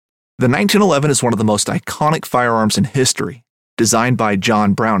The 1911 is one of the most iconic firearms in history. Designed by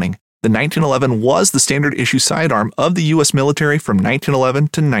John Browning, the 1911 was the standard issue sidearm of the U.S. military from 1911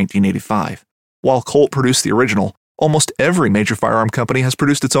 to 1985. While Colt produced the original, almost every major firearm company has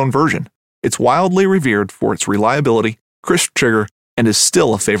produced its own version. It's wildly revered for its reliability, crisp trigger, and is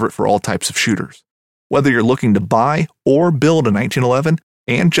still a favorite for all types of shooters. Whether you're looking to buy or build a 1911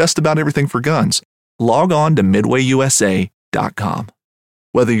 and just about everything for guns, log on to MidwayUSA.com.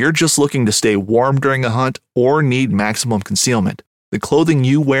 Whether you're just looking to stay warm during a hunt or need maximum concealment, the clothing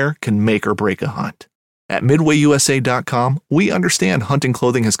you wear can make or break a hunt. At MidwayUSA.com, we understand hunting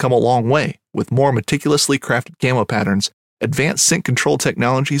clothing has come a long way with more meticulously crafted camo patterns, advanced scent control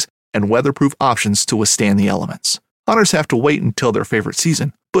technologies, and weatherproof options to withstand the elements. Hunters have to wait until their favorite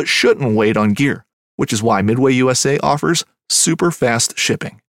season, but shouldn't wait on gear, which is why Midway USA offers super fast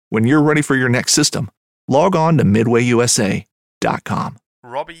shipping. When you're ready for your next system, log on to MidwayUSA.com.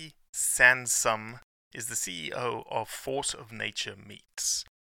 Robby Sansom is the CEO of Force of Nature Meats.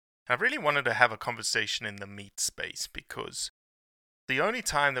 I really wanted to have a conversation in the meat space because the only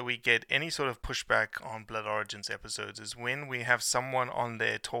time that we get any sort of pushback on Blood Origins episodes is when we have someone on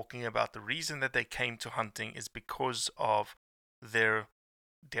there talking about the reason that they came to hunting is because of their,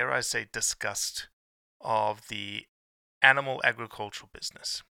 dare I say, disgust of the animal agricultural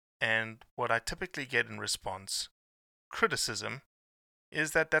business. And what I typically get in response, criticism,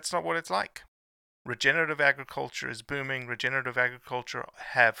 is that that's not what it's like. Regenerative agriculture is booming. Regenerative agriculture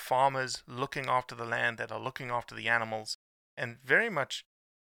have farmers looking after the land that are looking after the animals and very much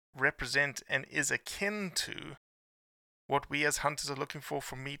represent and is akin to what we as hunters are looking for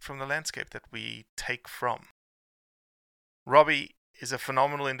from meat from the landscape that we take from. Robby is a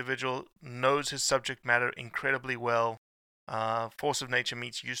phenomenal individual, knows his subject matter incredibly well. Force of Nature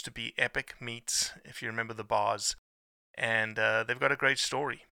Meats used to be Epic Meats, if you remember the bars. And they've got a great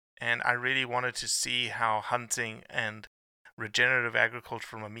story. And I really wanted to see how hunting and regenerative agriculture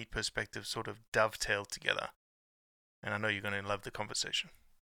from a meat perspective sort of dovetail together. And I know you're going to love the conversation.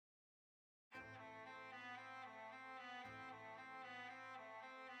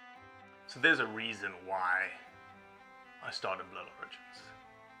 So there's a reason why I started Blood Origins.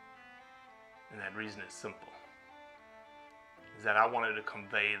 And that reason is simple. Is that I wanted to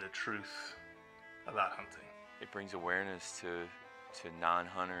convey the truth about hunting. It brings awareness to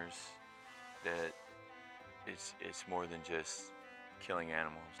non-hunters that it's more than just killing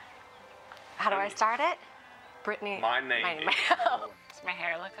animals. How do I start it? Brittany. My name is... Does my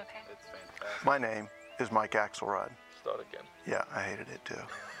hair look okay? It's fantastic. My name is Mike Axelrod. Start again. Yeah, I hated it too.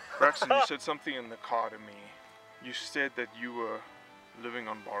 Braxton, you said something in the car to me. You said that you were living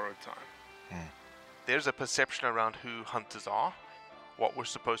on borrowed time. There's a perception around who hunters are, what we're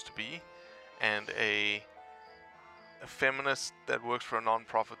supposed to be, and a feminist that works for a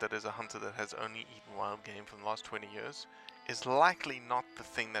non-profit that is a hunter that has only eaten wild game for the last 20 years is likely not the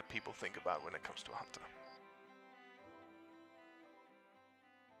thing that people think about when it comes to a hunter.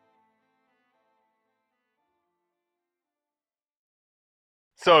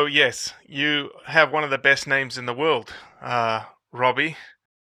 So yes, you have one of the best names in the world, Robby.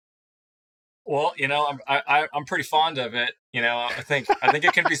 Well, I'm pretty fond of it. I think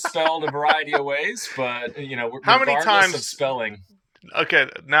it can be spelled a variety of ways, but How many regardless times of spelling. Okay,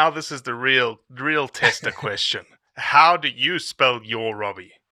 now this is the real tester question. How do you spell your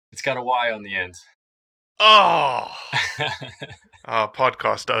Robby? It's got a Y on the end. Oh,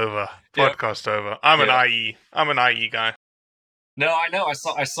 podcast over. Podcast over. I'm an IE guy. No, I know. I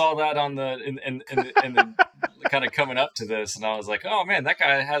saw that on the in the kind of coming up to this, and I was like, oh man, that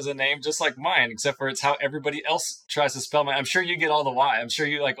guy has a name just like mine, except for it's how everybody else tries to spell mine. I'm sure you get all the Y. I'm sure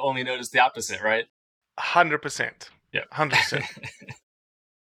you only notice the opposite, right? 100%. Yeah, 100%.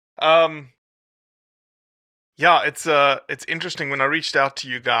 Yeah, it's interesting. When I reached out to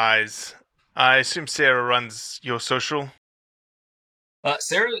you guys, I assume Sarah runs your social.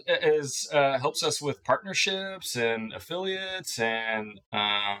 Sarah helps us with partnerships and affiliates and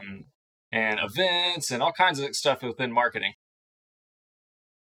events and all kinds of stuff within marketing.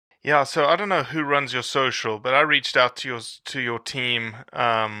 Yeah, so I don't know who runs your social, but I reached out to your team.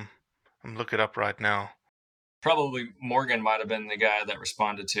 I'm looking it up right now. Probably Morgan might have been the guy that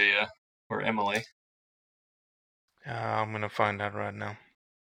responded to you, or Emily. I'm gonna find out right now.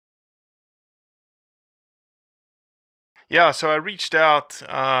 Yeah, so I reached out,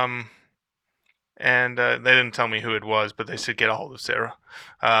 and they didn't tell me who it was, but they said get a hold of Sarah.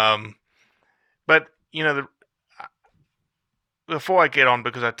 But, before I get on,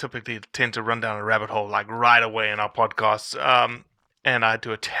 because I typically tend to run down a rabbit hole like right away in our podcasts, and I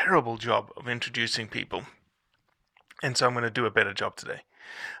do a terrible job of introducing people. And so I'm going to do a better job today.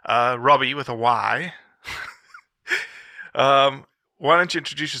 Robby with a Y. Why don't you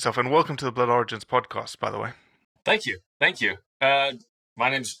introduce yourself, and welcome to the Blood Origins podcast, by the way. Thank you. My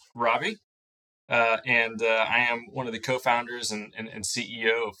name's Robby, and I am one of the co-founders and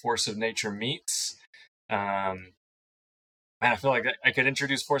CEO of Force of Nature Meats. Man, I feel like I could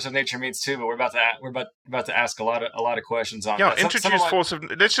introduce Force of Nature Meats too, but we're about to ask a lot of questions on that.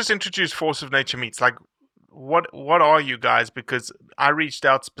 Let's just introduce Force of Nature Meats. Like, what are you guys? Because I reached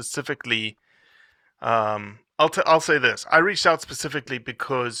out specifically. I'll say this. I reached out specifically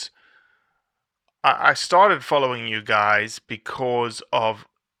because I started following you guys because of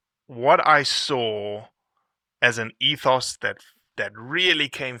what I saw as an ethos that really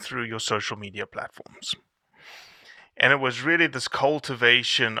came through your social media platforms. And it was really this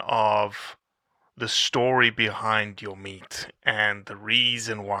cultivation of the story behind your meat and the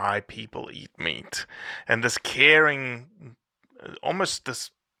reason why people eat meat, and this caring, almost this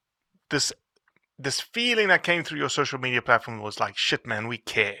feeling that came through your social media platform was like, shit, man, we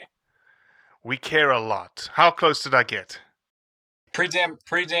care a lot. How close did I get? Pretty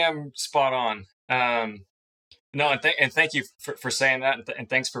damn spot on. No, and thank you for saying that, and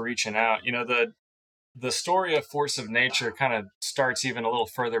thanks for reaching out. You know, the story of Force of Nature kind of starts even a little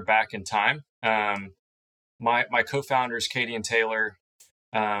further back in time. My co-founders, Katie and Taylor,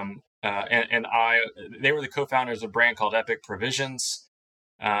 and I, they were the co-founders of a brand called Epic Provisions.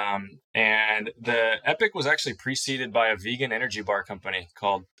 And the Epic was actually preceded by a vegan energy bar company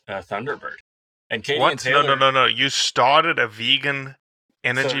called Thunderbird. And Katie and Taylor... No. You started a vegan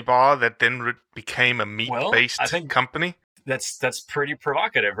energy bar that then became a meat-based company? That's pretty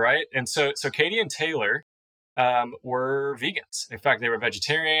provocative, right? And so Katie and Taylor were vegans. In fact, they were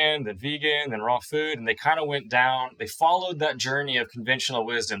vegetarian, then vegan, then raw food, and they kind of went down. They followed that journey of conventional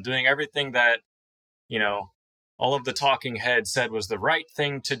wisdom, doing everything that, you know, all of the talking heads said was the right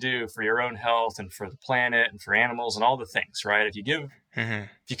thing to do for your own health and for the planet and for animals and all the things, right? If you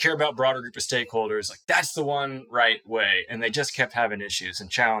care about broader group of stakeholders, like that's the one right way. And they just kept having issues and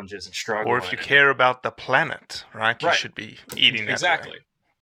challenges and struggles. Or if you care about the planet, right? You should be eating that exactly. way.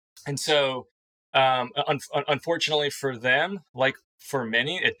 And so, unfortunately for them, like for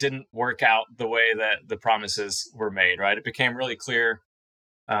many, it didn't work out the way that the promises were made, right? It became really clear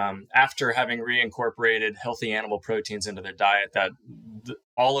after having reincorporated healthy animal proteins into their diet that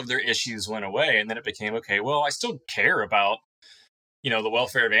all of their issues went away. And then it became, okay, well, I still care about, you know, the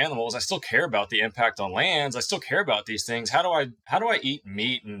welfare of animals. I still care about the impact on lands. I still care about these things. How do I eat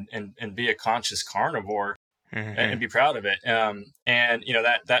meat and be a conscious carnivore and be proud of it? And, you know,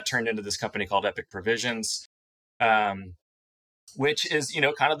 that turned into this company called Epic Provisions, which is, you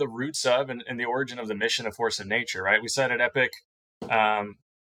know, kind of the roots of and the origin of the mission of Force of Nature, right? We said at Epic,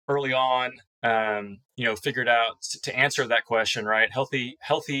 early on, you know, figured out to answer that question, right?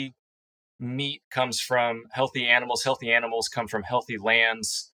 Healthy meat comes from healthy animals. Healthy animals come from healthy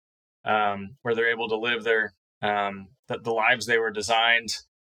lands, where they're able to live the lives they were designed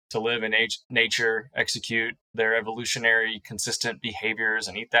to live in nature, execute their evolutionary consistent behaviors,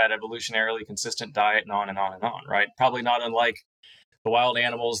 and eat that evolutionarily consistent diet, and on and on and on, right? Probably not unlike the wild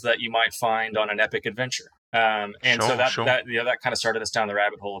animals that you might find on an epic adventure. That kind of started us down the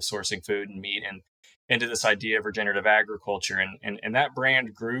rabbit hole of sourcing food and meat and into this idea of regenerative agriculture. And that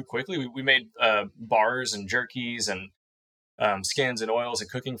brand grew quickly. We made bars and jerkies and skins and oils and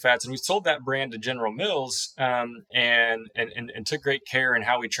cooking fats. And we sold that brand to General Mills and took great care in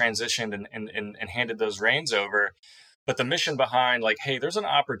how we transitioned and handed those reins over. But the mission behind, like, hey, there's an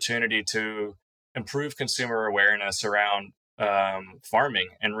opportunity to improve consumer awareness around farming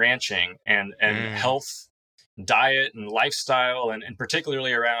and ranching and health, diet and lifestyle, and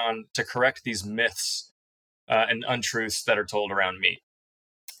particularly around to correct these myths and untruths that are told around meat.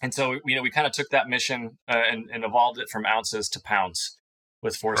 And so, you know, we kind of took that mission and evolved it from ounces to pounds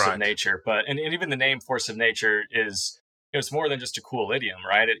with Force of Nature. But and even the name Force of Nature is, you know, it's more than just a cool idiom,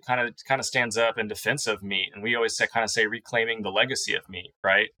 right? It kind of stands up in defense of meat, and we always say reclaiming the legacy of meat,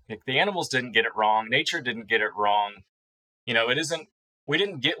 right? Like, the animals didn't get it wrong, nature didn't get it wrong. You know, we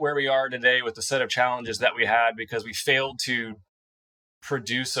didn't get where we are today with the set of challenges that we had because we failed to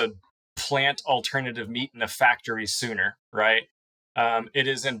produce a plant alternative meat in a factory sooner, right? It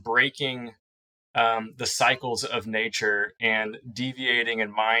is in breaking the cycles of nature and deviating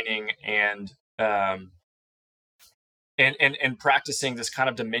and mining and practicing this kind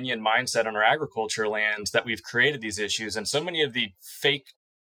of dominion mindset on our agriculture lands that we've created these issues. And so many of the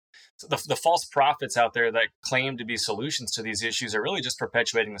false prophets out there that claim to be solutions to these issues are really just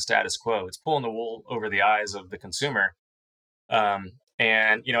perpetuating the status quo. It's pulling the wool over the eyes of the consumer.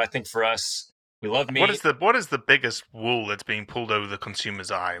 And, you know, I think for us, We love meat. What is the biggest wool that's being pulled over the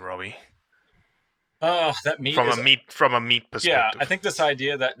consumer's eye, Robbie? Oh, that meat From is a meat perspective. I think this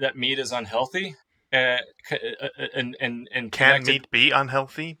idea that meat is unhealthy, and Can connected. meat be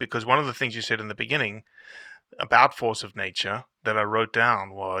unhealthy? Because one of the things you said in the beginning about force of nature that I wrote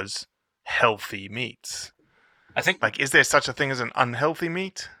down was healthy meats. I think, Like, is there such a thing as an unhealthy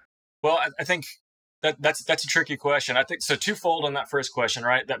meat? well, I think that's a tricky question. I think so. Twofold on that first question,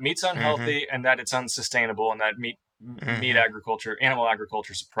 right? That meat's unhealthy and that it's unsustainable, and that meat agriculture, animal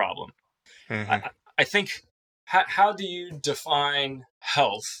agriculture, is a problem. I think how do you define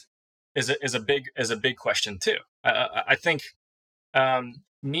health is a big question too. I think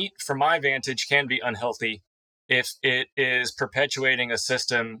meat, from my vantage, can be unhealthy if it is perpetuating a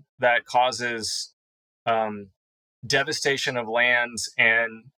system that causes devastation of lands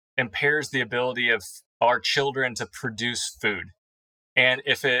and impairs the ability of our children to produce food. And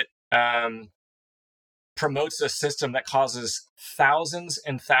if it promotes a system that causes thousands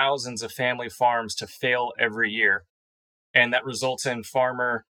and thousands of family farms to fail every year, and that results in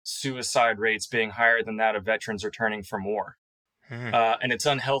farmer suicide rates being higher than that of veterans returning from war. And it's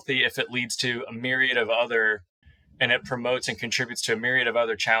unhealthy if it leads to a myriad of other, and it promotes and contributes to a myriad of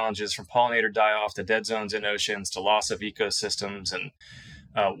other challenges, from pollinator die-off to dead zones in oceans to loss of ecosystems and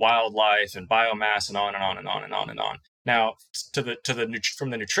wildlife and biomass, and on and on and on and on and on. Now, from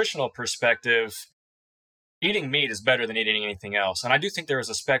the nutritional perspective, eating meat is better than eating anything else. And I do think there is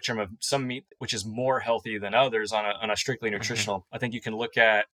a spectrum of some meat which is more healthy than others on a strictly nutritional. I think you can look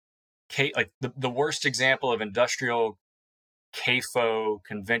at like the worst example of industrial CAFO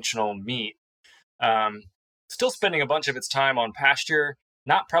conventional meat, still spending a bunch of its time on pasture,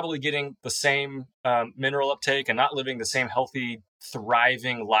 not probably getting the same mineral uptake and not living the same healthy,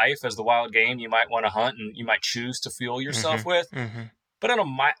 thriving life as the wild game you might want to hunt and you might choose to fuel yourself with. But on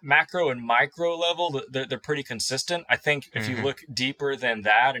a macro and micro level, they're pretty consistent. I think if you look deeper than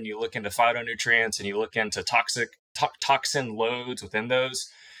that and you look into phytonutrients and you look into toxin loads within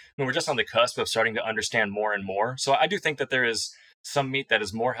those, I mean, we're just on the cusp of starting to understand more and more. So I do think that there is some meat that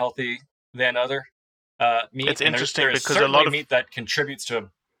is more healthy than other meat. It's interesting there's because a lot of meat that contributes to a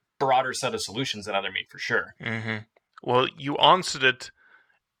broader set of solutions than other meat, for sure. Well, you answered it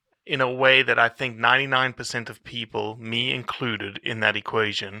in a way that I think 99% of people, me included in that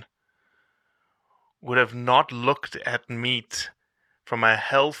equation, would have not looked at meat from a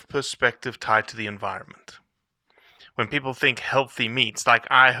health perspective tied to the environment. When people think healthy meats, like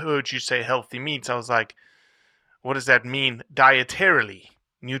I heard you say healthy meats, I was like, what does that mean dietarily,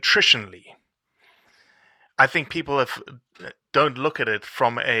 nutritionally? I think people don't look at it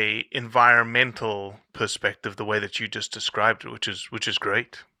from a environmental perspective the way that you just described it, which is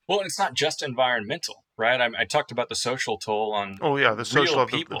great. Well, and it's not just environmental, right? I talked about the social toll on the social real of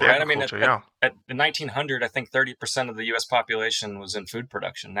people, the right? I mean, agriculture, at 1900, I think 30% of the U.S. population was in food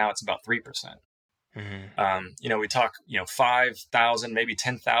production. Now it's about 3%. We talk, 5,000, maybe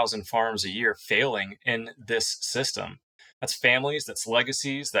 10,000 farms a year failing in this system. That's families, that's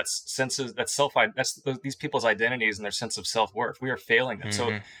legacies, that's senses, that's these people's identities and their sense of self-worth. We are failing them.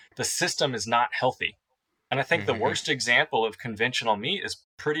 So the system is not healthy. And I think the worst example of conventional meat is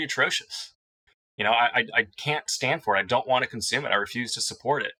pretty atrocious. I can't stand for it. I don't want to consume it. I refuse to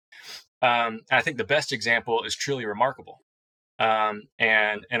support it. And I think the best example is truly remarkable.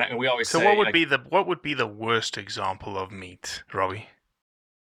 And we always say. So what would be the worst example of meat, Robbie?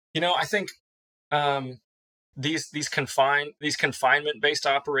 I think these confinement based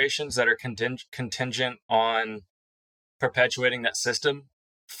operations that are contingent on perpetuating that system,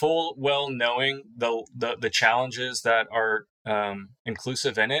 full well knowing the challenges that are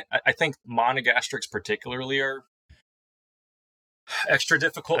inclusive in it. I think monogastrics particularly are extra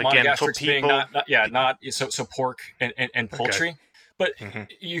difficult. Again, monogastrics being not so pork and poultry. Okay. But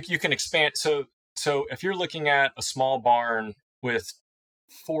you can expand. So if you're looking at a small barn with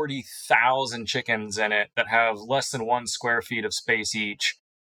 40,000 chickens in it that have less than 1 square feet of space each,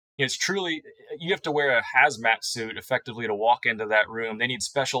 it's truly, you have to wear a hazmat suit effectively to walk into that room. They need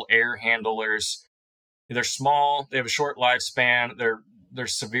special air handlers. They're small. They have a short lifespan. They're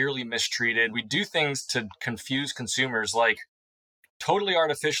severely mistreated. We do things to confuse consumers, like totally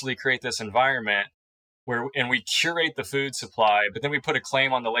artificially create this environment and we curate the food supply, but then we put a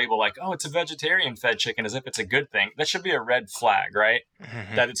claim on the label like, oh, it's a vegetarian fed chicken, as if it's a good thing. That should be a red flag, right?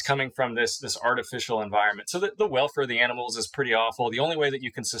 That it's coming from this artificial environment. So the welfare of the animals is pretty awful. The only way that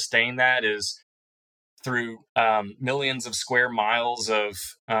you can sustain that is through millions of square miles of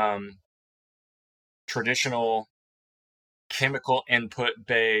traditional chemical input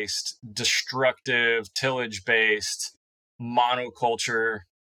based, destructive, tillage based monoculture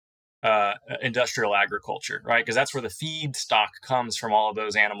industrial agriculture, right? Because that's where the feedstock comes from all of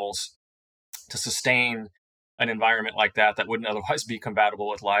those animals to sustain an environment like that wouldn't otherwise be compatible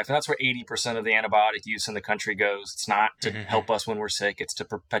with life. And that's where 80% of the antibiotic use in the country goes. It's not to help us when we're sick. It's to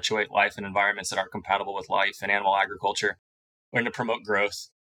perpetuate life in environments that aren't compatible with life in animal agriculture, or to promote growth.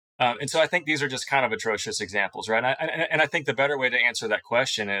 And so I think these are just kind of atrocious examples, right? And I think the better way to answer that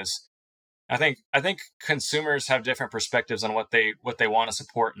question is, I think consumers have different perspectives on what they want to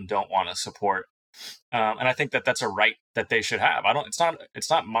support and don't want to support. And I think that's a right that they should have. It's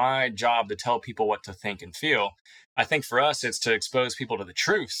not my job to tell people what to think and feel. I think for us, it's to expose people to the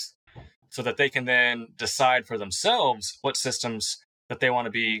truth so that they can then decide for themselves what systems that they want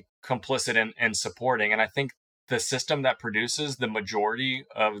to be complicit in supporting. And I think the system that produces the majority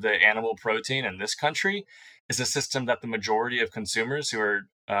of the animal protein in this country is a system that the majority of consumers who are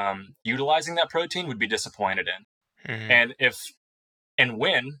utilizing that protein would be disappointed in. And and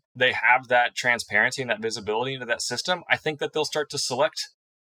when they have that transparency and that visibility into that system, I think that they'll start to select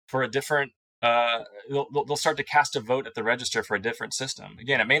for a different, they'll start to cast a vote at the register for a different system.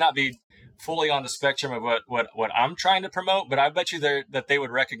 Again, it may not be fully on the spectrum of what I'm trying to promote, but I bet you that they would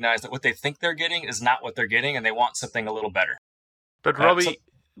recognize that what they think they're getting is not what they're getting, and they want something a little better. But Robby,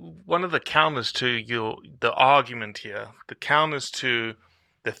 one of the counters to the argument here, the counters to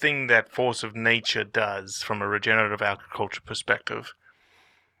the thing that force of nature does from a regenerative agriculture perspective,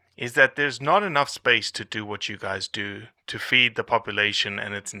 is that there's not enough space to do what you guys do to feed the population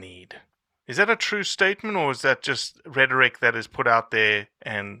and its need. Is that a true statement, or is that just rhetoric that is put out there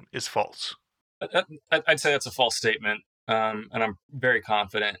and is false? I'd say that's a false statement, and I'm very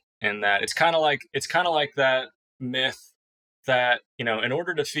confident in that. It's kind of like that myth that, in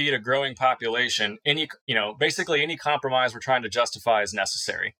order to feed a growing population, basically any compromise we're trying to justify is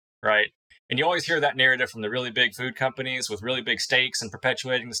necessary, right? And you always hear that narrative from the really big food companies with really big stakes and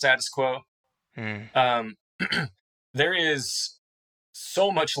perpetuating the status quo. There is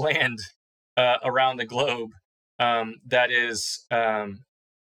so much land around the globe that is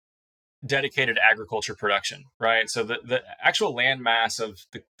dedicated to agriculture production, right? So the actual land mass of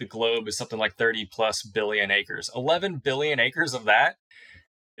the globe is something like 30 plus billion acres. 11 billion acres of that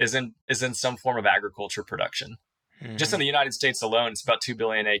is in some form of agriculture production. Just in the United States alone, it's about 2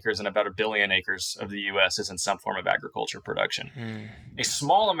 billion acres, and about 1 billion acres of the U.S. is in some form of agriculture production. A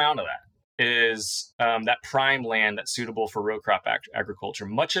small amount of that is that prime land that's suitable for row crop agriculture.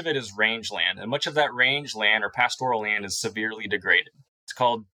 Much of it is rangeland, and much of that rangeland or pastoral land is severely degraded.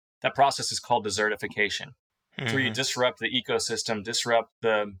 That process is called desertification. It's where you disrupt the ecosystem, disrupt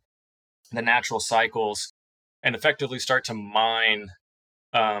the natural cycles, and effectively start to mine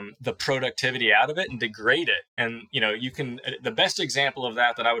the productivity out of it and degrade it. And, the best example of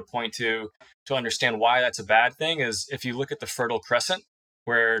that I would point to understand why that's a bad thing is if you look at the Fertile Crescent,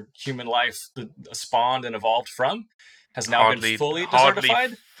 where human life spawned and evolved from, has now been fully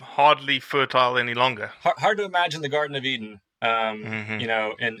desertified. Hardly fertile any longer. Hard to imagine the Garden of Eden, in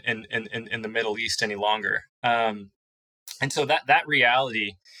the Middle East any longer. And so that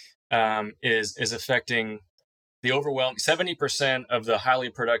reality is affecting the overwhelming 70% of the highly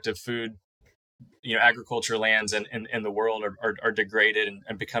productive food, agriculture lands in the world are degraded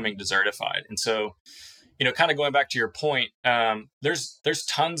and becoming desertified. And so, kind of going back to your point, there's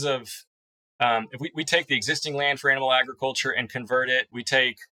tons of, if we take the existing land for animal agriculture and convert it, we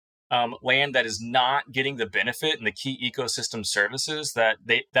take land that is not getting the benefit and the key ecosystem services that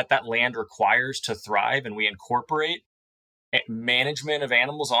land requires to thrive, and we incorporate management of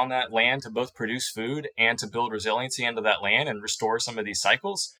animals on that land to both produce food and to build resiliency into that land and restore some of these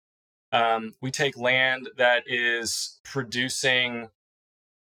cycles. We take land that is producing,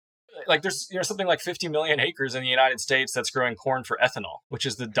 like there's something like 50 million acres in the United States that's growing corn for ethanol, which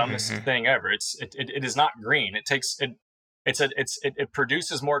is the dumbest thing ever. It is not green. It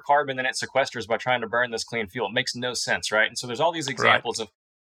produces more carbon than it sequesters by trying to burn this clean fuel. It makes no sense, right? And so there's all these examples of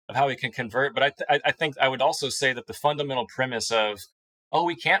how we can convert. But I think I would also say that the fundamental premise of,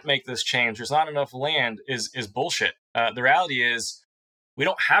 we can't make this change, there's not enough land, is bullshit. The reality is we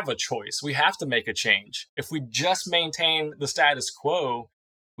don't have a choice. We have to make a change. If we just maintain the status quo,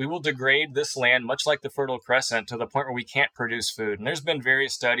 we will degrade this land, much like the Fertile Crescent, to the point where we can't produce food. And there's been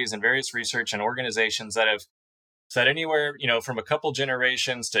various studies and various research and organizations that have said anywhere, from a couple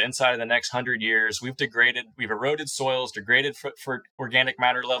generations to inside of the next 100 years, we've eroded soils, degraded for organic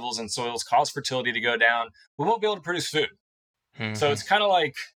matter levels in soils, caused fertility to go down. We won't be able to produce food. So it's kind of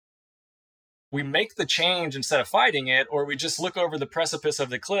like we make the change instead of fighting it, or we just look over the precipice of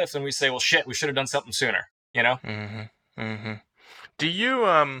the cliff and we say, well, shit, we should have done something sooner, Do you,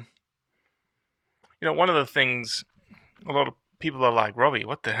 one of the things a lot of people are like, Robby,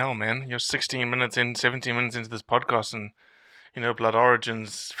 what the hell, man? You're 16 minutes in, 17 minutes into this podcast, and Blood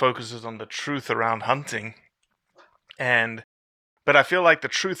Origins focuses on the truth around hunting. But I feel like the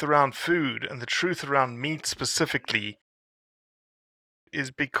truth around food and the truth around meat specifically is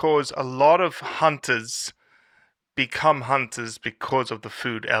because a lot of hunters become hunters because of the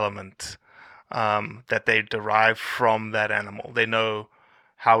food element that they derive from that animal. They know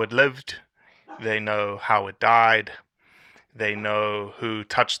how it lived, they know how it died, they know who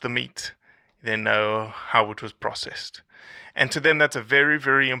touched the meat, they know how it was processed. And to them, that's a very,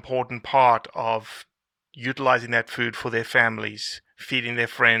 very important part of utilizing that food for their families, feeding their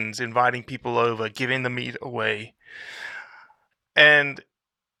friends, inviting people over, giving the meat away. And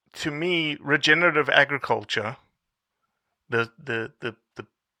to me, regenerative agriculture, the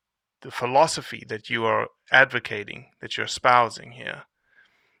philosophy that you are advocating, that you're espousing here,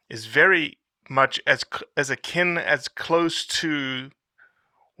 is very much as akin, as close to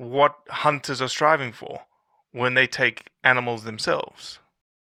what hunters are striving for when they take animals themselves.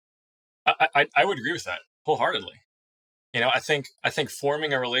 I would agree with that wholeheartedly. I think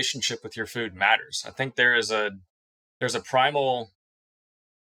forming a relationship with your food matters. I think there's a primal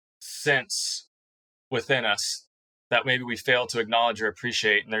sense within us that maybe we fail to acknowledge or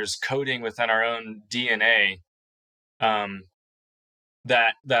appreciate, and there's coding within our own DNA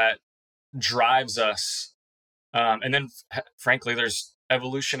that drives us. And then, frankly, there's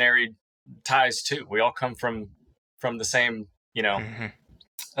evolutionary ties too. We all come from the same,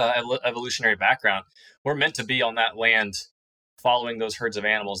 evolutionary background. We're meant to be on that land, following those herds of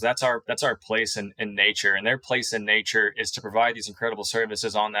animals. That's our place in nature, and their place in nature is to provide these incredible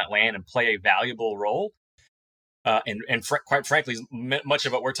services on that land and play a valuable role. Quite frankly, much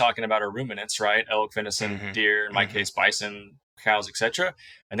of what we're talking about are ruminants, right? Elk, venison, deer, in my case, bison, cows, etc.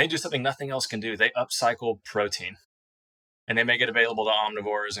 And they do something nothing else can do. They upcycle protein, and they make it available to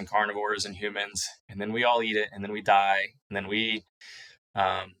omnivores and carnivores and humans. And then we all eat it, and then we die, and then we,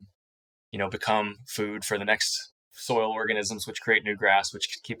 become food for the next soil organisms, which create new grass,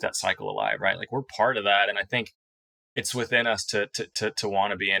 which keep that cycle alive, right? Like, we're part of that, and I think it's within us to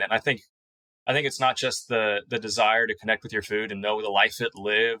want to be in it. And I think it's not just the desire to connect with your food and know the life it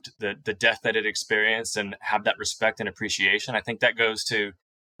lived, the death that it experienced, and have that respect and appreciation. I think that goes to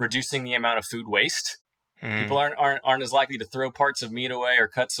reducing the amount of food waste. People aren't as likely to throw parts of meat away or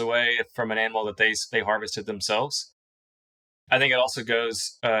cuts away from an animal that they harvested themselves. I think it also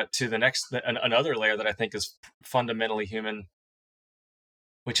goes to the next, another layer that I think is fundamentally human,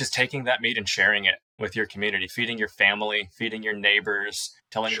 which is taking that meat and sharing it with your community, feeding your family, feeding your neighbors,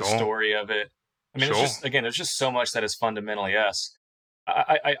 telling the story of it. I mean, there's just so much that is fundamentally us.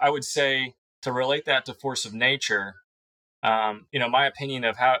 I would say, to relate that to force of nature, my opinion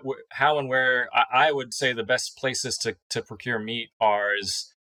of how and where I would say the best places to procure meat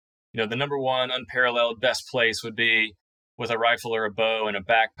is, the number one unparalleled best place would be with a rifle or a bow and a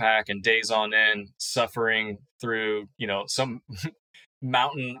backpack and days on end, suffering through, some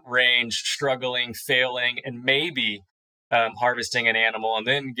mountain range, struggling, failing, and maybe harvesting an animal, and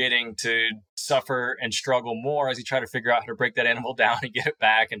then getting to suffer and struggle more as you try to figure out how to break that animal down and get it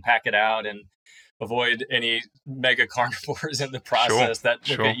back and pack it out and avoid any mega carnivores in the process that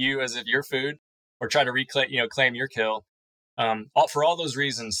look at you as if you're food, or try to claim your kill. For all those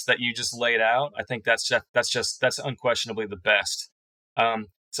reasons that you just laid out, I think that's unquestionably the best.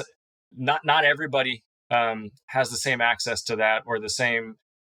 So not everybody has the same access to that, or the same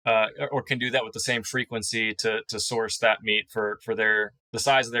or can do that with the same frequency to source that meat for the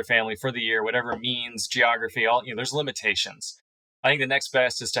size of their family for the year, whatever means, geography, there's limitations. I think the next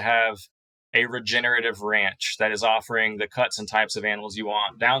best is to have a regenerative ranch that is offering the cuts and types of animals you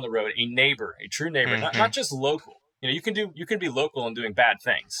want down the road, a true neighbor, not just local. You can be local and doing bad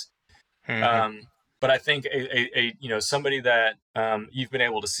things. But I think a somebody that you've been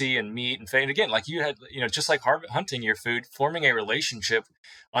able to see and meet and feed, again, like you had, just like hunting your food, forming a relationship,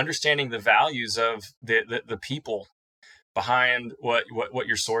 understanding the values of the people behind what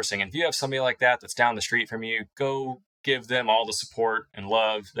you're sourcing. And if you have somebody like that that's down the street from you, go give them all the support and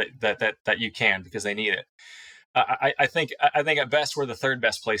love that you can, because they need it. I think at best we're the third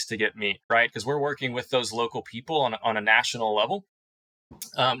best place to get meat, right? Because we're working with those local people on a national level.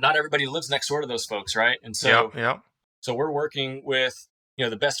 Not everybody lives next door to those folks, right? And so, so we're working with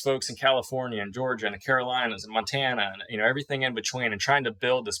the best folks in California and Georgia and the Carolinas and Montana and everything in between, and trying to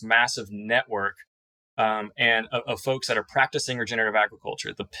build this massive network and of folks that are practicing regenerative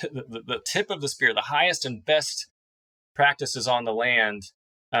agriculture. The tip of the spear, the highest and best practices on the land,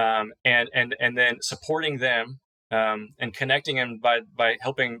 and then supporting them and connecting them by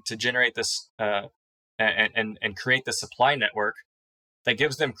helping to generate this and create the supply network that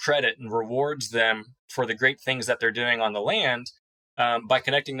gives them credit and rewards them for the great things that they're doing on the land, by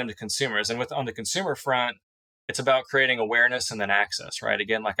connecting them to consumers. And on the consumer front, it's about creating awareness and then access, right?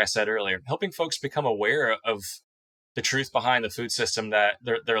 Again, like I said earlier, helping folks become aware of the truth behind the food system that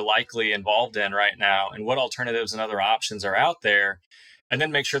they're likely involved in right now, and what alternatives and other options are out there. And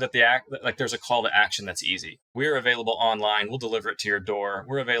then make sure that there's a call to action that's easy. We're available online. We'll deliver it to your door.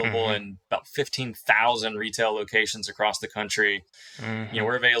 We're available in about 15,000 retail locations across the country.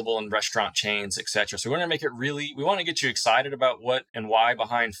 We're available in restaurant chains, etc. So we want to make it we want to get you excited about what and why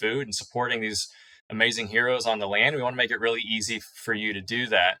behind food and supporting these amazing heroes on the land. We want to make it really easy for you to do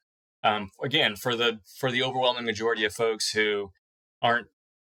that. Again, for the overwhelming majority of folks who aren't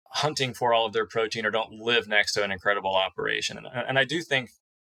hunting for all of their protein or don't live next to an incredible operation. And I do think,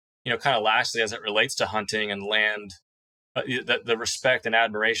 kind of lastly, as it relates to hunting and land, the respect and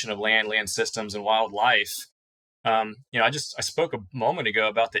admiration of land systems and wildlife. I spoke a moment ago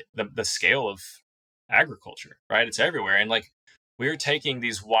about the scale of agriculture, right? It's everywhere. And we're taking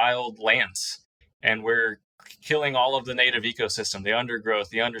these wild lands and we're killing all of the native ecosystem, the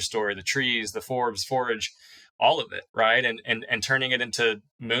undergrowth, the understory, the trees, the forbs, forage, all of it, right? And turning it into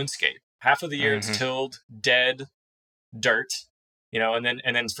moonscape. Half of the year it's tilled, dead dirt, and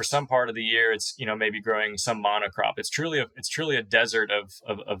then for some part of the year it's maybe growing some monocrop. It's truly a desert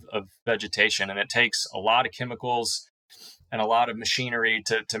of vegetation, and it takes a lot of chemicals and a lot of machinery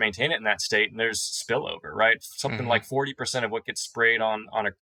to maintain it in that state. And there's spillover, right? Something like 40% of what gets sprayed on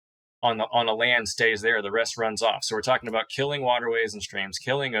a land stays there. The rest runs off. So we're talking about killing waterways and streams,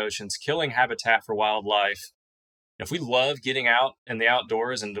 killing oceans, killing habitat for wildlife. If we love getting out in the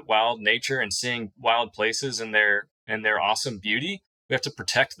outdoors and wild nature and seeing wild places and their awesome beauty, we have to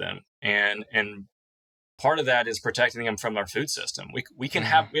protect them. And part of that is protecting them from our food system. We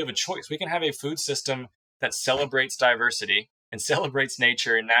have a choice. We can have a food system that celebrates diversity and celebrates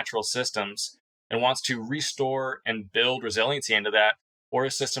nature and natural systems and wants to restore and build resiliency into that, or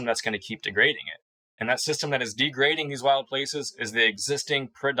a system that's going to keep degrading it. And that system that is degrading these wild places is the existing,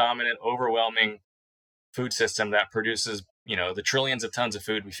 predominant, overwhelming food system that produces, the trillions of tons of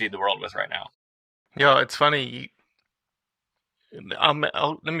food we feed the world with right now. Yeah, it's funny.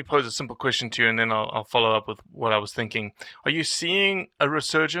 Let me pose a simple question to you, and then I'll follow up with what I was thinking. Are you seeing a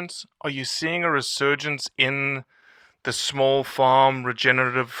resurgence? Are you seeing a resurgence in the small farm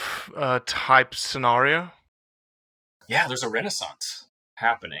regenerative type scenario? Yeah, there's a renaissance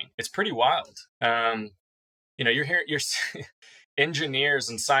happening. It's pretty wild. You're engineers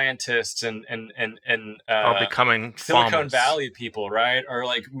and scientists and are becoming Silicon farmers. Valley people, right? Are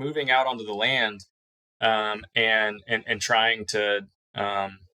moving out onto the land, and trying to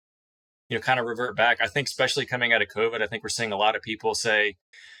kind of revert back. I think especially coming out of COVID, I think we're seeing a lot of people say,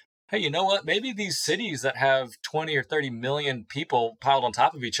 hey, you know what? Maybe these cities that have 20 or 30 million people piled on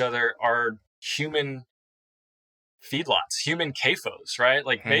top of each other are human feedlots, human CAFOs, right?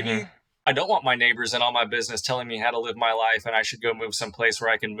 Maybe I don't want my neighbors and all my business telling me how to live my life, and I should go move someplace where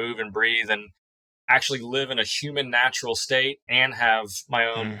I can move and breathe and actually live in a human natural state and have my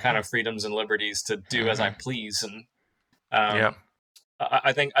own kind of freedoms and liberties to do as I please. And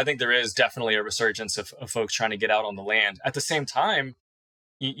I think there is definitely a resurgence of folks trying to get out on the land. At the same time,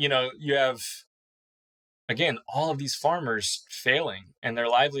 you have, again, all of these farmers failing and their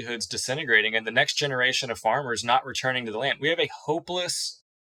livelihoods disintegrating, and the next generation of farmers not returning to the land. We have a hopeless,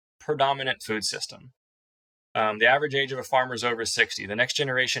 predominant food system. The average age of a farmer is over 60. The next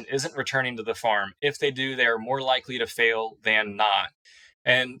generation isn't returning to the farm. If they do, they are more likely to fail than not.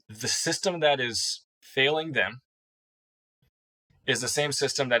 And the system that is failing them is the same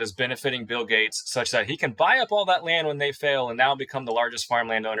system that is benefiting Bill Gates, such that he can buy up all that land when they fail and now become the largest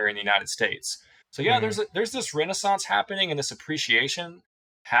farmland owner in the United States. So yeah, there's this renaissance happening and this appreciation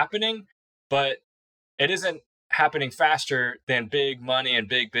happening, but it isn't happening faster than big money and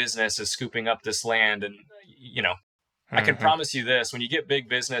big business is scooping up this land. And I can promise you this: when you get big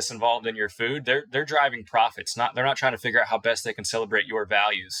business involved in your food, they're driving profits. They're not trying to figure out how best they can celebrate your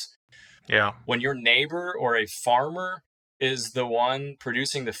values. Yeah. When your neighbor or a farmer is the one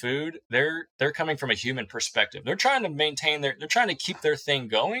producing the food, they're coming from a human perspective. They're trying to keep their thing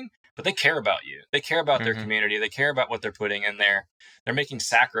going, but they care about you. They care about their community. They care about what they're putting in there. They're making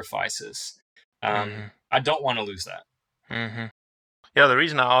sacrifices. I don't want to lose that. Yeah, the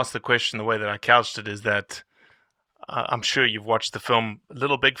reason I asked the question the way that I couched it is that I'm sure you've watched the film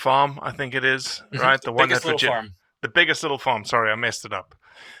Little Big Farm, I think it is, right? The one Biggest Little Farm. The Biggest Little Farm. Sorry, I messed it up.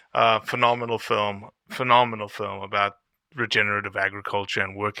 Phenomenal film about regenerative agriculture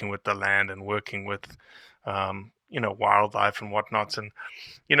and working with the land and working with wildlife and whatnot. And,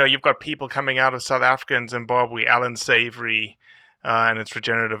 you've got people coming out of South Africa and Zimbabwe, Alan Savory, and it's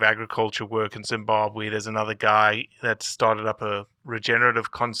regenerative agriculture work in Zimbabwe. There's another guy that started up a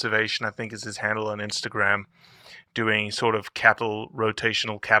regenerative conservation, I think is his handle on Instagram, doing sort of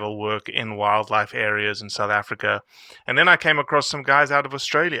rotational cattle work in wildlife areas in South Africa. And then I came across some guys out of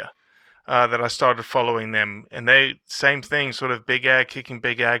Australia that I started following them. And they, same thing, sort of big ag, kicking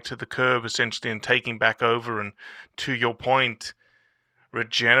big ag to the curb, essentially, and taking back over. And to your point,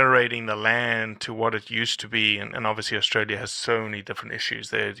 regenerating the land to what it used to be. And obviously Australia has so many different issues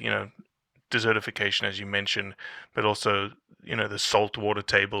there, desertification, as you mentioned, but also, the salt water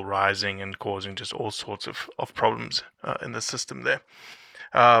table rising and causing just all sorts of problems in the system there.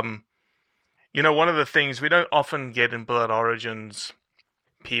 One of the things we don't often get in Blood Origins,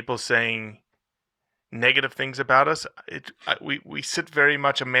 people saying negative things about us. We sit very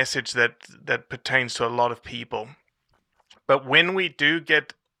much a message that pertains to a lot of people. But when we do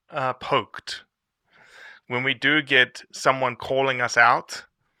get poked, when we do get someone calling us out,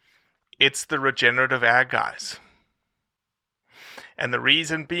 it's the regenerative ag guys. And the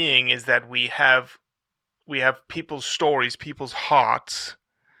reason being is that we have people's stories, people's hearts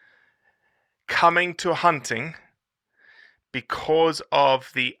coming to hunting because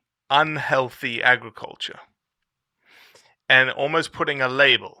of the unhealthy agriculture. And almost putting a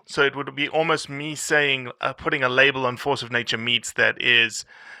label. So it would be almost me saying, putting a label on Force of Nature Meats that is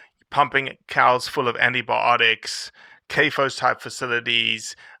pumping cows full of antibiotics, CAFOs type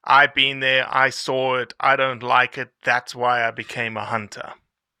facilities. I've been there, I saw it, I don't like it, that's why I became a hunter.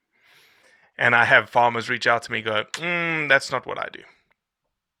 And I have farmers reach out to me and go, that's not what I do.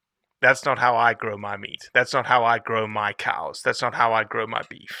 That's not how I grow my meat. That's not how I grow my cows. That's not how I grow my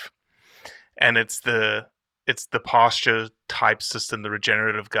beef. And it's the pasture type system, the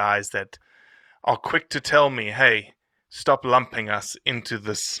regenerative guys that are quick to tell me, hey, stop lumping us into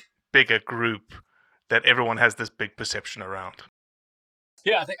this bigger group that everyone has this big perception around.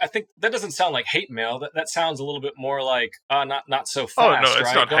 Yeah, I think that doesn't sound like hate mail. That sounds a little bit more like not so fast. Oh no,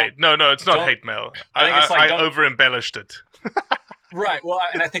 it's not hate. No, it's not hate mail. I over embellished it. Right. Well,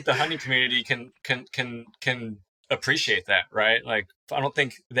 and I think the hunting community can appreciate that, right? Like, I don't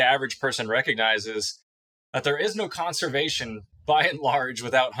think the average person recognizes that there is no conservation by and large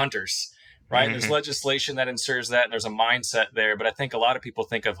without hunters, right? Mm-hmm. There's legislation that ensures that, and there's a mindset there. But I think a lot of people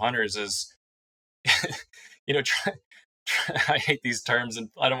think of hunters as, I hate these terms, and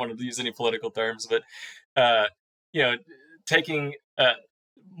I don't want to use any political terms, but taking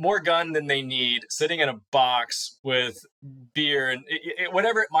more gun than they need, sitting in a box with beer and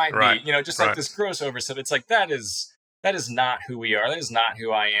whatever it might be, just like this gross overstuff. It's like that is not who we are. That is not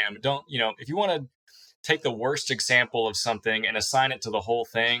who I am. Don't if you want to take the worst example of something and assign it to the whole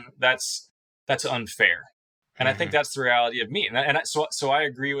thing, that's unfair. And I think that's the reality of meat. So I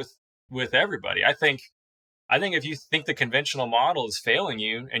agree with everybody. I think if you think the conventional model is failing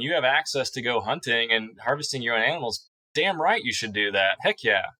you and you have access to go hunting and harvesting your own animals, damn right you should do that. Heck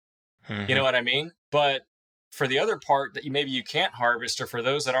yeah. You know what I mean? But for the other part that maybe you can't harvest, or for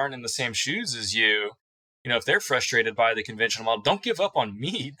those that aren't in the same shoes as you, if they're frustrated by the conventional model, don't give up on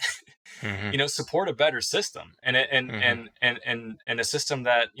meat. Support a better system and a system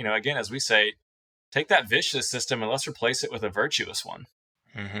that, again, as we say, take that vicious system and let's replace it with a virtuous one.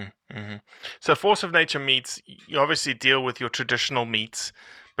 So Force of Nature Meats, you obviously deal with your traditional meats,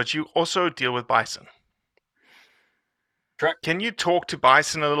 but you also deal with bison. Correct. Can you talk to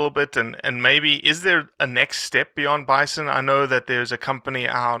bison a little bit, and maybe is there a next step beyond bison? I know that there's a company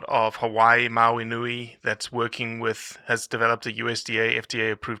out of Hawaii, Maui Nui, that's has developed a USDA,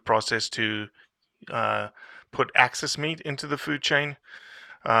 FDA approved process to put axis meat into the food chain.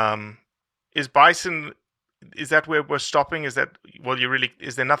 Is bison, is that where we're stopping? Is there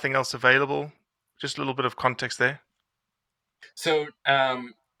nothing else available? Just a little bit of context there. So,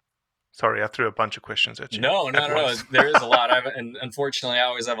 sorry, I threw a bunch of questions at you. No. There is a lot. And unfortunately, I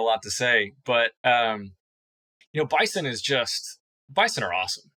always have a lot to say. But bison are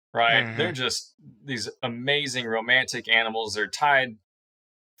awesome, right? They're just these amazing romantic animals. They're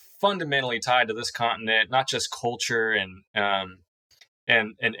fundamentally tied to this continent, not just culture and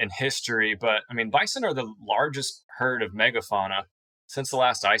history, but I mean, bison are the largest herd of megafauna since the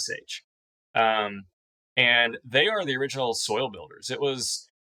last ice age, and they are the original soil builders. It was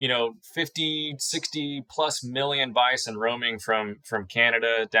 50, 60 plus million bison roaming from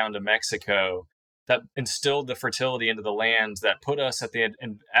Canada down to Mexico that instilled the fertility into the land that put us at the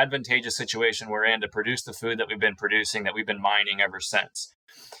advantageous situation we're in to produce the food that we've been producing, that we've been mining ever since.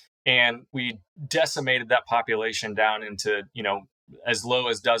 And we decimated that population down into, as low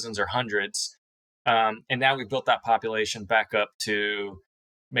as dozens or hundreds. And now we've built that population back up to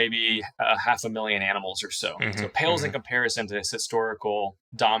maybe 500,000 animals or so. So it pales in comparison to this historical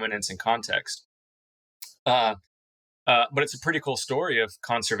dominance and context. But it's a pretty cool story of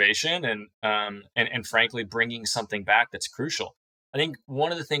conservation and frankly bringing something back that's crucial. I think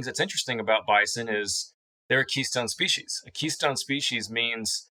one of the things that's interesting about bison is they're a keystone species. A keystone species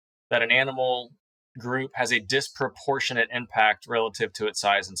means that an animal group has a disproportionate impact relative to its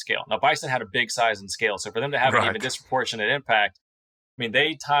size and scale. Now, bison had a big size and scale, so for them to have an even disproportionate impact, I mean,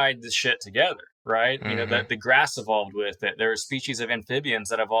 they tied this shit together, right? You know, the grass evolved with it. There are species of amphibians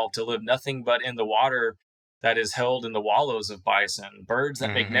that evolved to live nothing but in the water that is held in the wallows of bison. Birds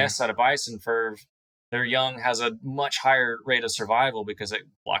that make nests out of bison for their young has a much higher rate of survival because it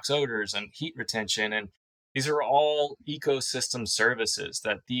blocks odors and heat retention. And these are all ecosystem services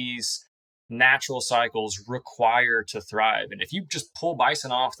that these natural cycles require to thrive. And if you just pull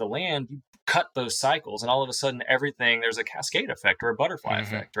bison off the land, you cut those cycles, and all of a sudden there's a cascade effect or a butterfly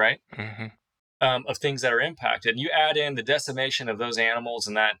effect, right? Of things that are impacted. You add in the decimation of those animals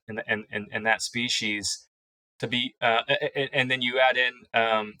and that species to be, and then you add in,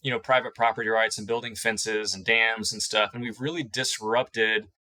 private property rights and building fences and dams and stuff. And we've really disrupted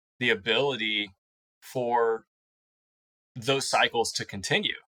the ability for those cycles to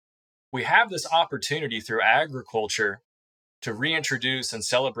continue. We have this opportunity through agriculture to reintroduce and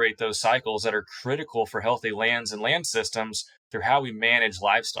celebrate those cycles that are critical for healthy lands and land systems through how we manage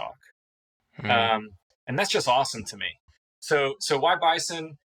livestock. And that's just awesome to me. So why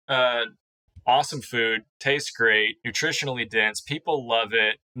bison? Awesome food, tastes great, nutritionally dense, people love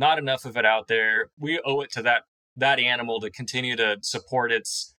it, not enough of it out there. We owe it to that animal to continue to support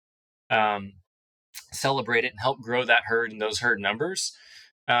its, celebrate it and help grow that herd and those herd numbers.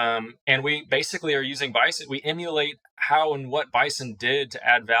 And we basically are using bison. We emulate how and what bison did to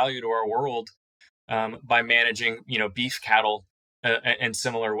add value to our world by managing, beef cattle in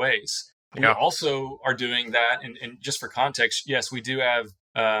similar ways. We also are doing that, and just for context, yes, we do have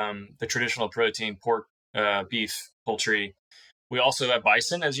the traditional protein, pork, beef, poultry. We also have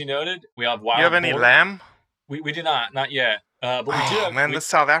bison, as you noted. We have wild. You have any lamb? We do not yet. But we do have. Man, the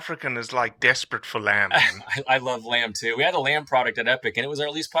South African is like desperate for lamb. I love lamb too. We had a lamb product at Epic, and it was our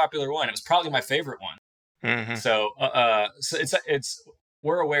least popular one. It was probably my favorite one. So it's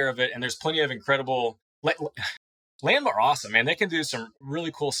we're aware of it, and there's plenty of incredible. Lamb are awesome, man. They can do some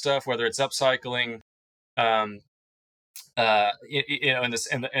really cool stuff, whether it's upcycling, in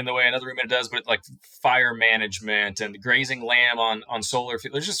the way another ruminant does, but like fire management and grazing lamb on solar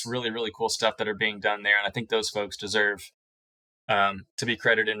field. There's just really, really cool stuff that are being done there, and I think those folks deserve to be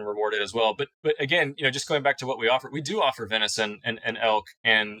credited and rewarded as well. But again, just going back to what we offer, we do offer venison and elk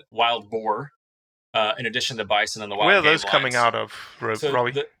and wild boar. In addition to bison and the wild game. Where are those coming out of,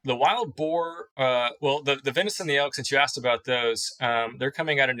 Robby? The wild boar, the venison and the elk, since you asked about those, they're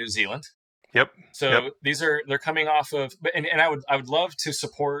coming out of New Zealand. Yep. So they're coming off of, and I would love to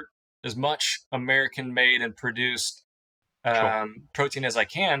support as much American-made and produced protein as I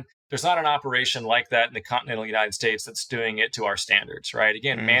can. There's not an operation like that in the continental United States that's doing it to our standards, right?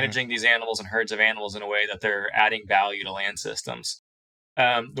 Again, managing these animals and herds of animals in a way that they're adding value to land systems.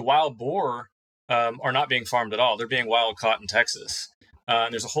 The wild boar are not being farmed at all. They're being wild caught in Texas.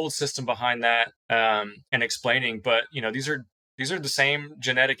 There's a whole system behind that and explaining, but these are the same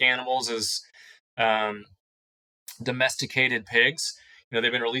genetic animals as domesticated pigs.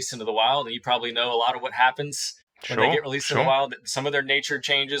 They've been released into the wild, and you probably know a lot of what happens when they get released in the wild. Some of their nature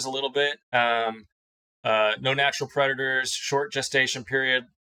changes a little bit. No natural predators, short gestation period,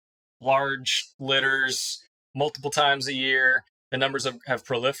 large litters, multiple times a year. The numbers have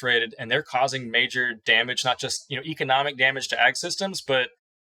proliferated, and they're causing major damage, not just economic damage to ag systems, but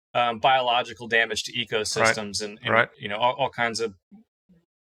biological damage to ecosystems and all kinds of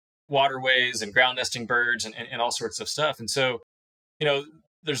waterways and ground nesting birds and all sorts of stuff. And so,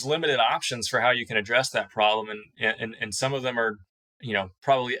 there's limited options for how you can address that problem, and some of them are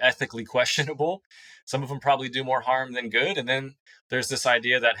probably ethically questionable. Some of them probably do more harm than good. And then there's this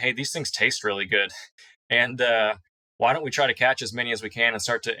idea that, hey, these things taste really good, and why don't we try to catch as many as we can and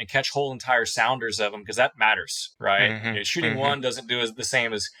start to catch whole entire sounders of them, because that matters, right? Shooting one doesn't do the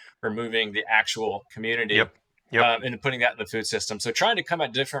same as removing the actual community and putting that in the food system. So trying to come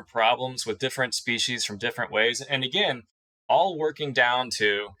at different problems with different species from different ways. And again, all working down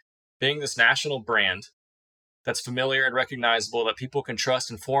to being this national brand that's familiar and recognizable, that people can trust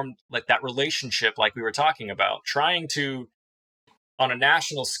and form like that relationship like we were talking about. Trying to, on a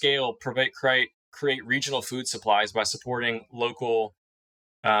national scale, create regional food supplies by supporting local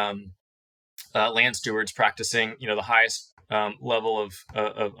land stewards practicing, the highest level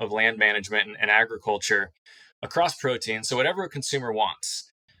of land management and agriculture across protein. So whatever a consumer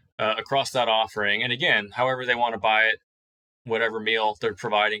wants across that offering, and again, however they want to buy it, whatever meal they're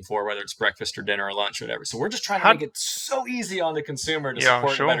providing for, whether it's breakfast or dinner or lunch or whatever. So we're just trying to make it so easy on the consumer to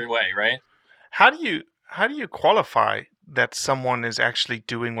support in a better way, right? How do you qualify that someone is actually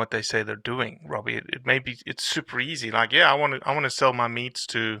doing what they say they're doing, Robbie? It may be it's super easy. Like, yeah, I want to sell my meats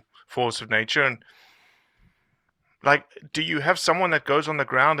to Force of Nature, and like, do you have someone that goes on the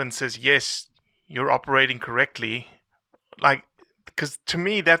ground and says, yes, you're operating correctly? Like, because to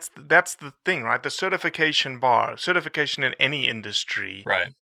me, that's the thing, right? The certification in any industry,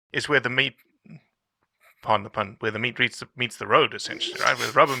 right, is where the meat, pardon the pun, where the meat meets the road, essentially, right? Where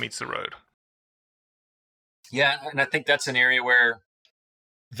the rubber meets the road. Yeah, and I think that's an area where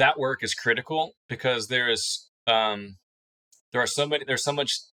that work is critical, because there's so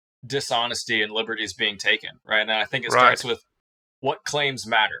much dishonesty and liberties being taken, right? And I think it starts with what claims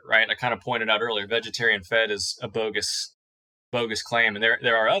matter, right? I kind of pointed out earlier, vegetarian fed is a bogus claim, and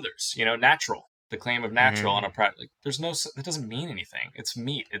there are others. Natural, the claim of natural on a product. There's no, it doesn't mean anything. It's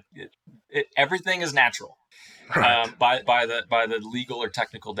meat. Everything is natural, right. by the legal or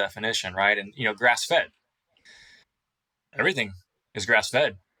technical definition, right? And grass fed. Everything is grass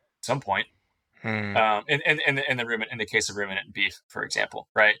fed at some point. In the case of ruminant beef, for example,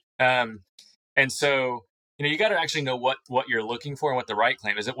 right? And so you got to actually know what you're looking for and what the right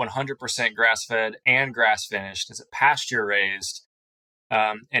claim is. It 100% grass fed and grass finished? Is it pasture raised?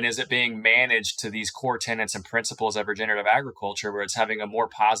 And is it being managed to these core tenets and principles of regenerative agriculture, where it's having a more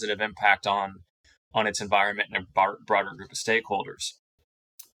positive impact on its environment and a broader group of stakeholders?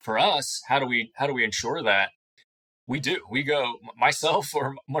 For us, how do we ensure that? We go, myself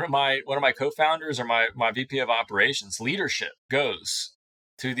or one of my co-founders or my VP of operations, leadership goes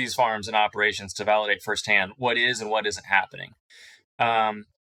to these farms and operations to validate firsthand what is and what isn't happening.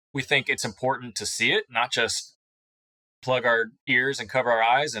 We think it's important to see it, not just plug our ears and cover our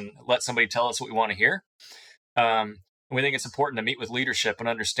eyes and let somebody tell us what we want to hear. We think it's important to meet with leadership and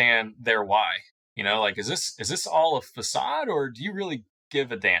understand their why. Like, is this all a facade, or do you really give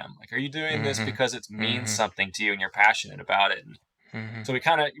a damn? Like, are you doing this because it means something to you and you're passionate about it? And so we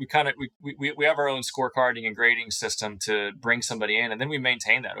have our own scorecarding and grading system to bring somebody in, and then we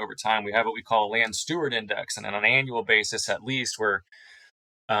maintain that over time. We have what we call a land steward index, and on an annual basis, at least, we're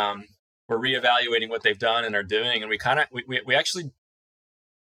reevaluating what they've done and are doing, and we actually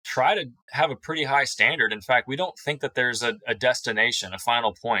try to have a pretty high standard. In fact, we don't think that there's a destination, a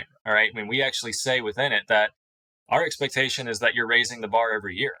final point. All right. I mean, we actually say within it that our expectation is that you're raising the bar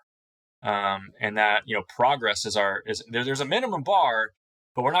every year, and that progress is there's a minimum bar,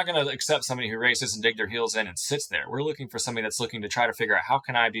 but we're not going to accept somebody who races and dig their heels in and sits there. We're looking for somebody that's looking to try to figure out, how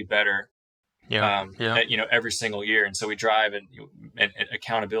can I be better, every single year. And so we drive and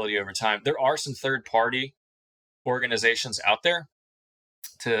accountability over time. There are some third-party organizations out there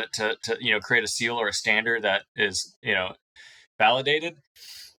to create a seal or a standard that is validated.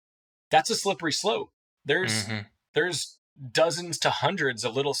 That's a slippery slope. There's dozens to hundreds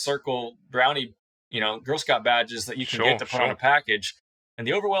of little circle brownie, Girl Scout badges that you can get to put on a package, and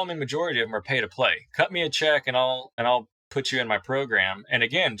the overwhelming majority of them are pay to play. Cut me a check and I'll put you in my program. And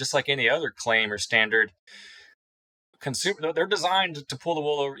again, just like any other claim or standard, they're designed to pull the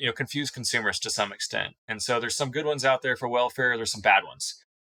wool over, confuse consumers to some extent. And so there's some good ones out there for welfare. There's some bad ones.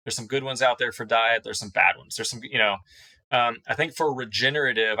 There's some good ones out there for diet. There's some bad ones. There's some, I think for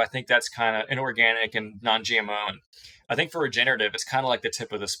regenerative, I think that's kind of inorganic and non-GMO. And I think for regenerative, it's kind of like the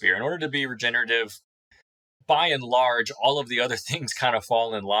tip of the spear. In order to be regenerative, by and large, all of the other things kind of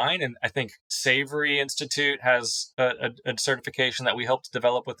fall in line. And I think Savory Institute has a certification that we helped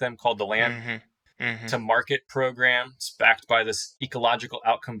develop with them called the Land to Market Program. It's backed by this ecological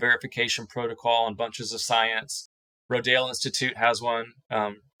outcome verification protocol and bunches of science. Rodale Institute has one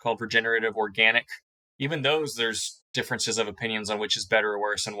called Regenerative Organic. Even those, there's differences of opinions on which is better or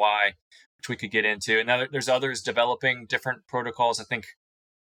worse and why, which we could get into. And now there's others developing different protocols. I think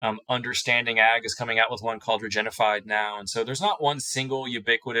Understanding Ag is coming out with one called Regenified now. And so there's not one single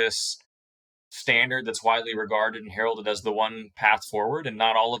ubiquitous standard that's widely regarded and heralded as the one path forward. And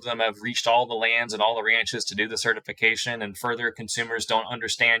not all of them have reached all the lands and all the ranches to do the certification. And further, consumers don't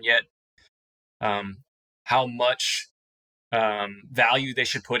understand yet how much value they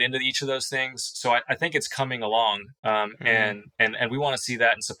should put into each of those things. So I think it's coming along, and we want to see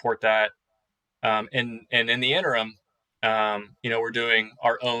that and support that. And in the interim, we're doing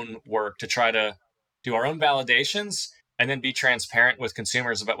our own work to try to do our own validations and then be transparent with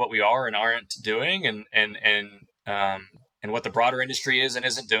consumers about what we are and aren't doing, and what the broader industry is and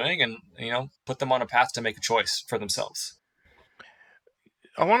isn't doing, and put them on a path to make a choice for themselves.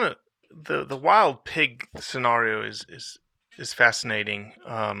 I want to. The wild pig scenario is fascinating.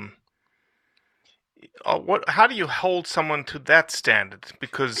 How do you hold someone to that standard?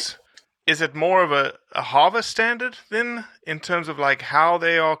 Because is it more of a harvest standard then, in terms of like how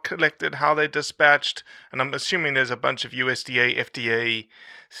they are collected, how they're dispatched? And I'm assuming there's a bunch of USDA, FDA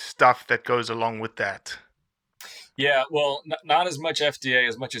stuff that goes along with that. Yeah, well, not as much FDA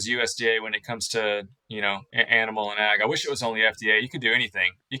as much as USDA when it comes to animal and ag. I wish it was only FDA. You could do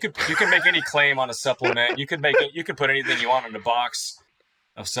anything. You could make any claim on a supplement. You could put anything you want in a box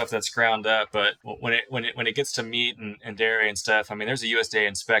of stuff that's ground up. But when it gets to meat and dairy and stuff, I mean, there's a USDA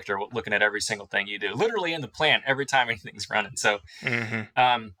inspector looking at every single thing you do, literally in the plant every time anything's running. So,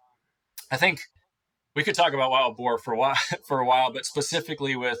 I think we could talk about wild boar for a while, but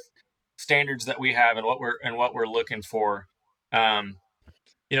specifically with standards that we have and what we're looking for. The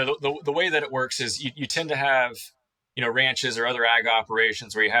way that it works is you tend to have ranches or other ag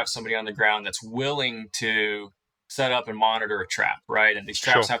operations where you have somebody on the ground that's willing to set up and monitor a trap, right? And these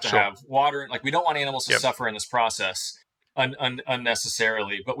traps have to have water. Like, we don't want animals to suffer in this process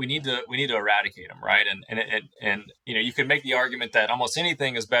unnecessarily, but we need to eradicate them, right? And you can make the argument that almost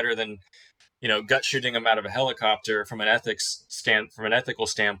anything is better than gut shooting them out of a helicopter from an ethical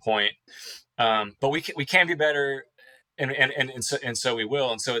standpoint. But we can be better, and so we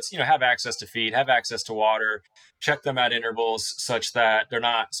will. And so it's have access to feed, have access to water, check them at intervals such that they're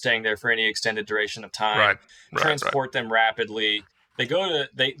not staying there for any extended duration of time. Transport them rapidly. They go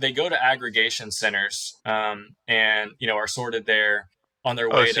to aggregation centers, and are sorted there on their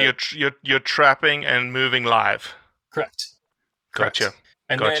way. So you're trapping and moving live. Correct. Gotcha.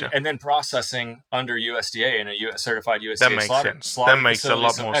 And then processing under USDA and a certified USDA that makes sense. That makes a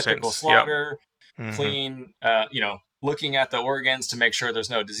lot more ethical sense. Slaughter, clean, looking at the organs to make sure there's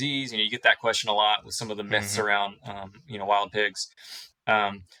no disease. You get that question a lot with some of the myths around, wild pigs.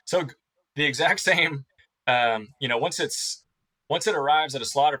 So the exact same, once it arrives at a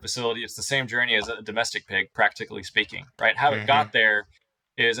slaughter facility, it's the same journey as a domestic pig, practically speaking, right? How it got there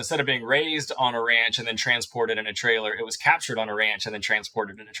is, instead of being raised on a ranch and then transported in a trailer, it was captured on a ranch and then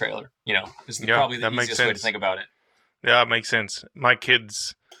transported in a trailer. Is probably the easiest way to think about it. Yeah, it makes sense. My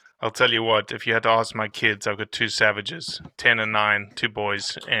kids, I'll tell you what, if you had to ask my kids, I've got two savages, 10 and 9, two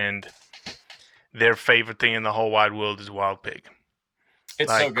boys, and their favorite thing in the whole wide world is wild pig.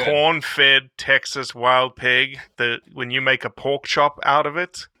 It's so good. Corn-fed Texas wild pig. When you make a pork chop out of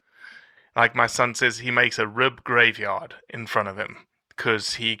it, like my son says, he makes a rib graveyard in front of him.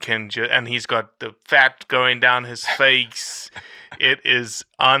 Because he can and he's got the fat going down his face. It is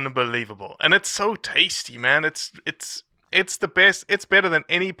unbelievable, and it's so tasty, man. It's the best. It's better than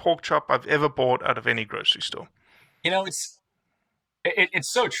any pork chop I've ever bought out of any grocery store. It's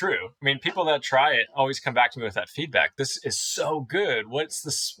so true. I mean, people that try it always come back to me with that feedback. This is so good.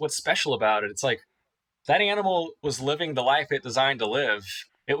 What's special about it? It's like that animal was living the life it designed to live.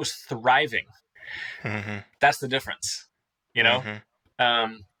 It was thriving. That's the difference.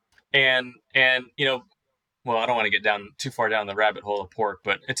 Well, I don't want to get down too far down the rabbit hole of pork,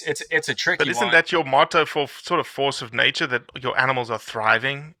 but it's a tricky one. But isn't that your motto for sort of force of nature, that your animals are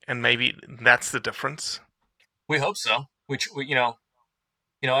thriving, and maybe that's the difference? We hope so. I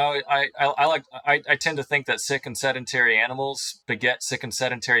tend to think that sick and sedentary animals beget sick and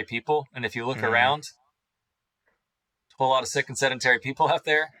sedentary people, and if you look around, a whole lot of sick and sedentary people out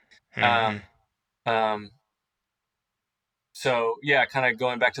there. So yeah, kind of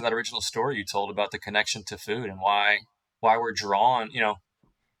going back to that original story you told about the connection to food and why we're drawn. You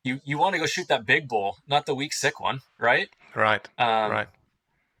want to go shoot that big bull, not the weak, sick one, right? Right. Right.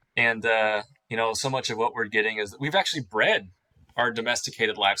 And so much of what we're getting is that we've actually bred our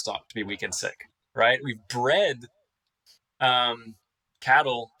domesticated livestock to be weak and sick, right? We've bred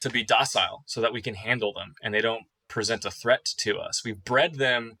cattle to be docile so that we can handle them and they don't present a threat to us. We've bred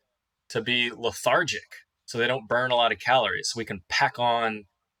them to be lethargic so they don't burn a lot of calories. So we can pack on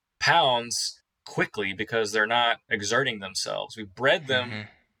pounds quickly because they're not exerting themselves. We bred them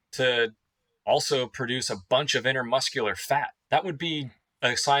to also produce a bunch of intermuscular fat. That would be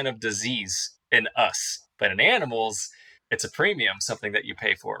a sign of disease in us. But in animals, it's a premium, something that you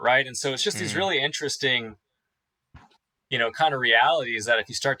pay for, right? And so it's just these really interesting, kind of realities that if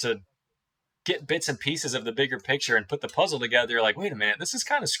you start to get bits and pieces of the bigger picture and put the puzzle together, you're like, wait a minute, this is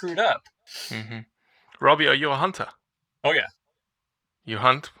kind of screwed up. Robby, are you a hunter? Oh, yeah. You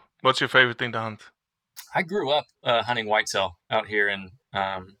hunt? What's your favorite thing to hunt? I grew up hunting whitetail out here in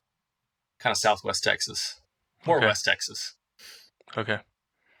kind of southwest Texas, more West Texas. Okay.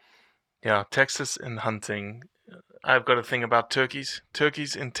 Yeah, Texas and hunting. I've got a thing about turkeys.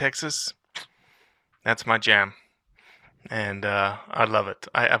 Turkeys in Texas, that's my jam. And I love it.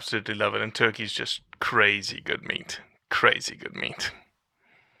 I absolutely love it. And turkey's just crazy good meat. Crazy good meat.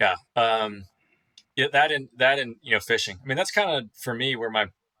 Yeah. Yeah, that and fishing. I mean, that's kind of for me where my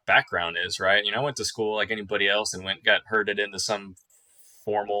background is, right? I went to school like anybody else and got herded into some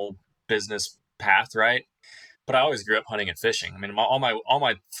formal business path, right? But I always grew up hunting and fishing. I mean, all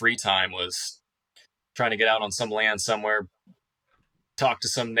my free time was trying to get out on some land somewhere, talk to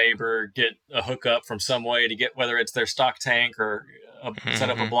some neighbor, get a hookup from some way to get, whether it's their stock tank or set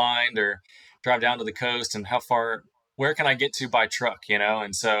up a blind or drive down to the coast, and where can I get to by truck,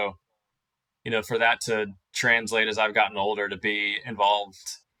 And so, for that to translate as I've gotten older to be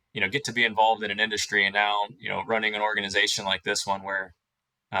involved, get to be involved in an industry, and now, running an organization like this one where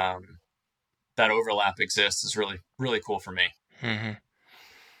that overlap exists is really, really cool for me. Mm-hmm.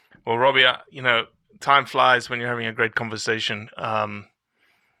 Well, Robby, time flies when you're having a great conversation.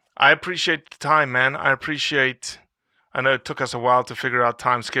 I appreciate the time, man. I know it took us a while to figure out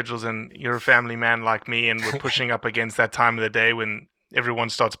time schedules, and you're a family man like me, and we're pushing up against that time of the day when everyone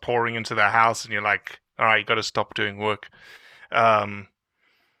starts pouring into their house, and you're like, all right, you got to stop doing work.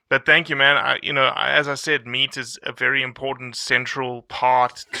 But thank you, man. As I said, meat is a very important central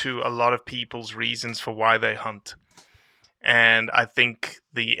part to a lot of people's reasons for why they hunt. And I think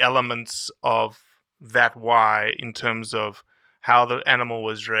the elements of that why, in terms of how the animal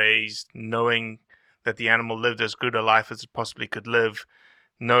was raised, knowing that the animal lived as good a life as it possibly could live,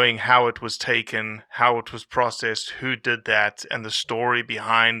 knowing how it was taken, how it was processed, who did that, and the story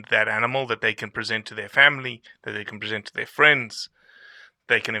behind that animal that they can present to their family, that they can present to their friends.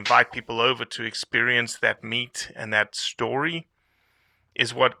 They can invite people over to experience that meat and that story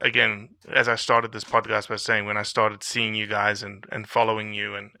is what, again, as I started this podcast by saying, when I started seeing you guys and following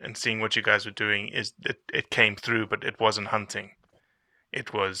you and seeing what you guys were doing, is it came through, but it wasn't hunting.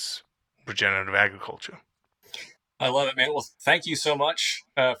 It was regenerative agriculture. I love it, man. Well, thank you so much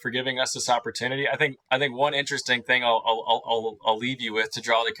for giving us this opportunity. I think one interesting thing I'll leave you with to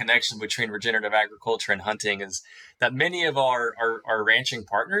draw the connection between regenerative agriculture and hunting is that many of our ranching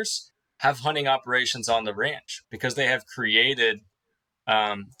partners have hunting operations on the ranch because they have created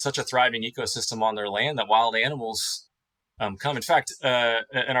such a thriving ecosystem on their land that wild animals come. In fact,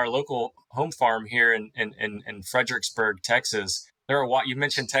 in our local home farm here in Fredericksburg, Texas, you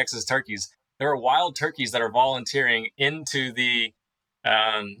mentioned Texas turkeys. There are wild turkeys that are volunteering into the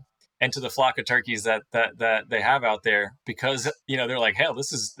flock of turkeys that they have out there because they're like, hell,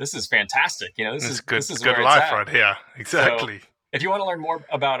 this is fantastic. This is good. This is good life right here. Exactly. So, if you want to learn more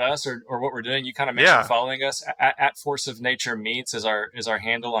about us or what we're doing, you kind of mentioned following us at Force of Nature Meats is our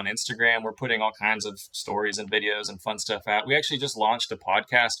handle on Instagram. We're putting all kinds of stories and videos and fun stuff out. We actually just launched a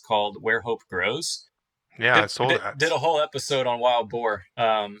podcast called Where Hope Grows. Yeah, I saw that. Did a whole episode on wild boar,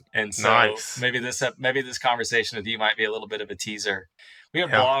 and so nice. maybe this conversation with you might be a little bit of a teaser. We have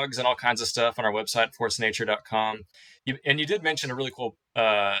blogs and all kinds of stuff on our website, forcenature.com. You did mention a really cool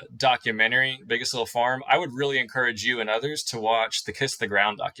documentary, Biggest Little Farm. I would really encourage you and others to watch the Kiss the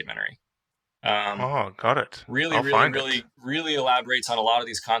Ground documentary. Got it. Really elaborates on a lot of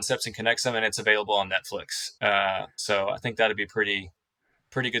these concepts and connects them, and it's available on Netflix. So I think that'd be pretty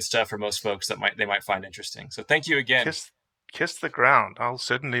good stuff for most folks that they might find interesting. So thank you again. Kiss the Ground. I'll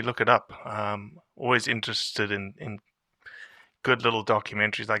certainly look it up. Always interested in good little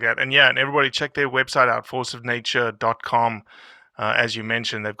documentaries like that. And everybody check their website out, forceofnature.com. As you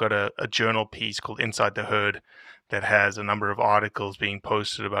mentioned, they've got a journal piece called Inside the Herd that has a number of articles being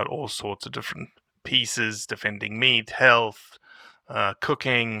posted about all sorts of different pieces, defending meat, health,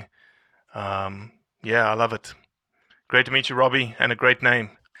 cooking. I love it. Great to meet you, Robby, and a great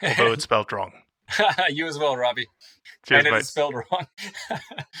name, although it's spelled wrong. You as well, Robby. Cheers, and it's spelled wrong.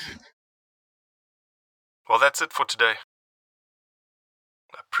 Well, that's it for today.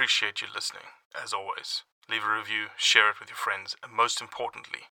 I appreciate you listening, as always. Leave a review, share it with your friends, and most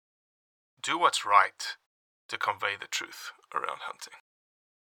importantly, do what's right to convey the truth around hunting.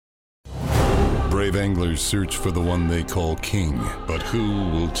 Brave anglers search for the one they call king, but who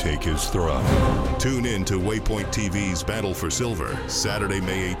will take his throne? Tune in to Waypoint TV's Battle for Silver, Saturday,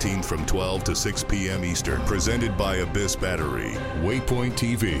 May 18th from 12 to 6 p.m. Eastern, presented by Abyss Battery. Waypoint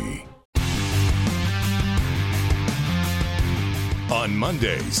TV. On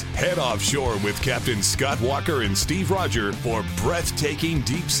Mondays, head offshore with Captain Scott Walker and Steve Roger for breathtaking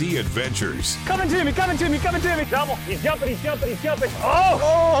deep-sea adventures. Coming to me. Double. He's jumping.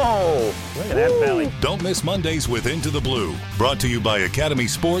 Oh! Look at that belly. Don't miss Mondays with Into the Blue. Brought to you by Academy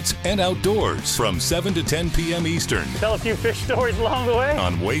Sports and Outdoors from 7 to 10 p.m. Eastern. Tell a few fish stories along the way.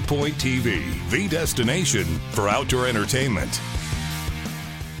 On Waypoint TV, the destination for outdoor entertainment.